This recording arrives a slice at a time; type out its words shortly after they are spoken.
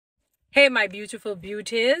Hey, my beautiful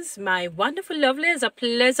beauties, my wonderful lovelies, a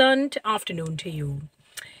pleasant afternoon to you.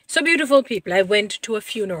 So, beautiful people, I went to a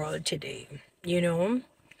funeral today,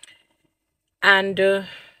 and it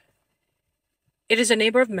is a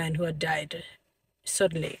neighbor of mine who had died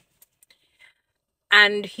suddenly.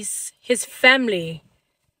 And his family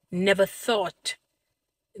never thought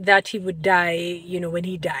that he would die, when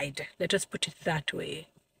he died. Let us put it that way.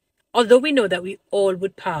 Although we know that we all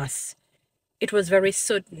would pass, it was very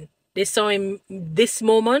sudden. They saw him this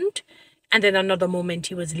moment, and then another moment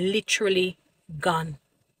he was literally gone.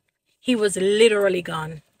 He was literally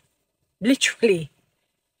gone. Literally.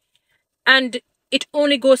 And it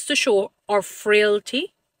only goes to show our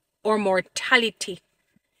frailty or mortality.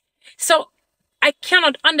 So I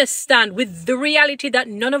cannot understand with the reality that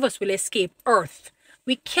none of us will escape Earth.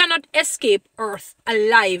 We cannot escape Earth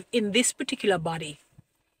alive in this particular body.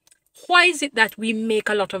 Why is it that we make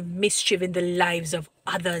a lot of mischief in the lives of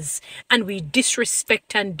others and we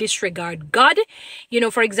disrespect and disregard God?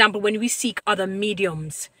 For example, when we seek other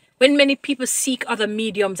mediums, when many people seek other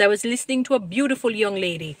mediums, I was listening to a beautiful young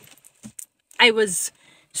lady. I was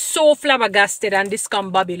so flabbergasted and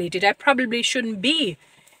discombobulated. I probably shouldn't be.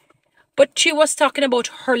 But she was talking about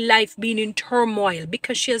her life being in turmoil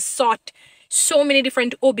because she has sought so many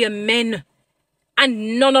different obeah men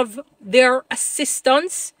and none of their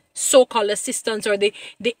assistance, so-called assistance, or the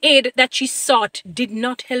aid that she sought did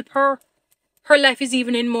not help her. Her life is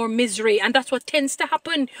even in more misery, and that's what tends to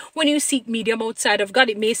happen when you seek medium outside of God.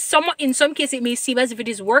 In some cases, it may seem as if it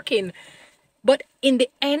is working, but in the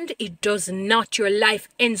end, it does not. Your life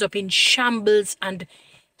ends up in shambles, and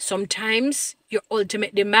sometimes your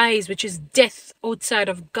ultimate demise, which is death outside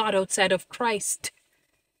of God, outside of Christ.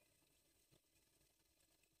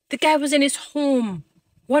 The guy was in his home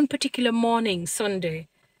one particular morning, Sunday,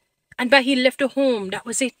 and by he left the home, that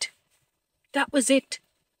was it. That was it.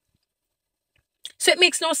 So it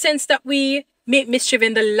makes no sense that we make mischief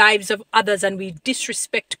in the lives of others and we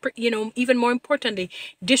disrespect, even more importantly,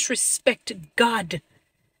 disrespect God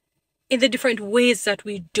in the different ways that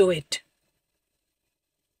we do it.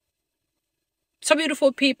 So,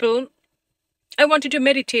 beautiful people, I want you to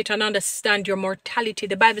meditate and understand your mortality.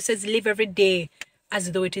 The Bible says live every day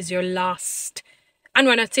as though it is your last. And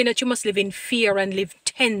we're not saying that you must live in fear and live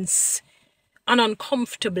tense and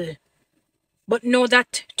uncomfortable. But know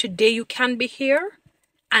that today you can be here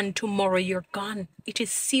and tomorrow you're gone. It is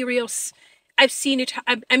serious. I'm seeing it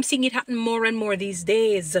happen more and more these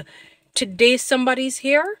days. Today somebody's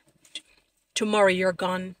here, tomorrow you're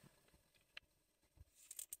gone.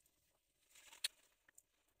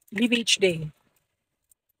 Live each day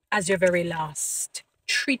as your very last.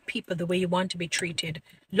 Treat people the way you want to be treated.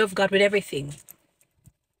 Love God with everything.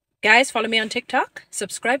 Guys, follow me on TikTok,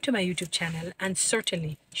 subscribe to my YouTube channel, and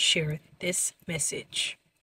certainly share this message.